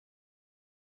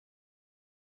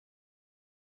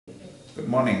Good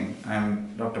morning.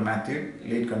 I'm Dr. Mathew,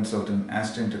 Lead Consultant,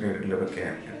 Aster Integrated Liver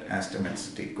Care at Aster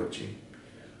Medcity, Kochi.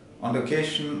 On the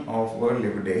occasion of World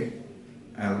Liver Day,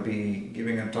 I'll be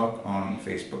giving a talk on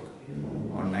Facebook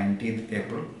on 19th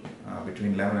April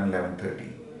between 11 and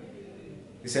 11:30.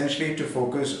 Essentially to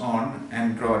focus on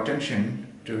and draw attention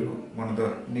to one of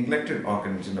the neglected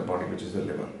organs in the body, which is the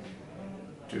liver.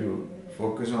 To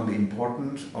focus on the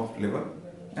importance of liver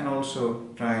and also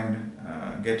try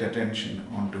and get attention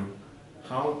onto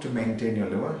how to maintain your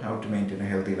liver, how to maintain a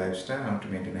healthy lifestyle, how to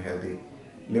maintain a healthy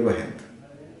liver health.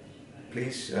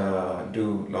 Please do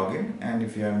log in, and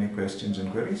if you have any questions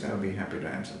and queries, I'll be happy to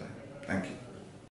answer that. Thank you.